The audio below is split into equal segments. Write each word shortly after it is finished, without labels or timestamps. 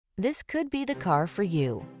This could be the car for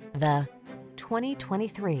you. The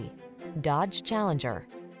 2023 Dodge Challenger.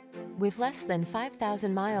 With less than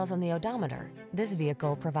 5,000 miles on the odometer, this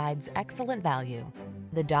vehicle provides excellent value.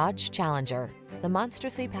 The Dodge Challenger, the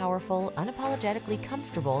monstrously powerful, unapologetically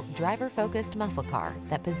comfortable, driver-focused muscle car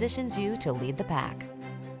that positions you to lead the pack.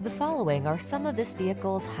 The following are some of this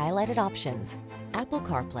vehicle's highlighted options: Apple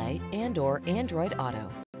CarPlay and/or Android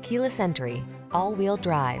Auto, keyless entry, all-wheel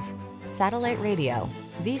drive, satellite radio,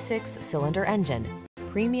 V6 cylinder engine,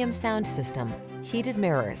 premium sound system, heated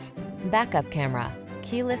mirrors, backup camera,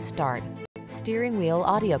 keyless start, steering wheel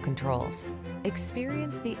audio controls.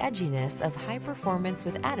 Experience the edginess of high performance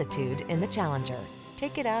with attitude in the Challenger.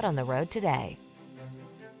 Take it out on the road today.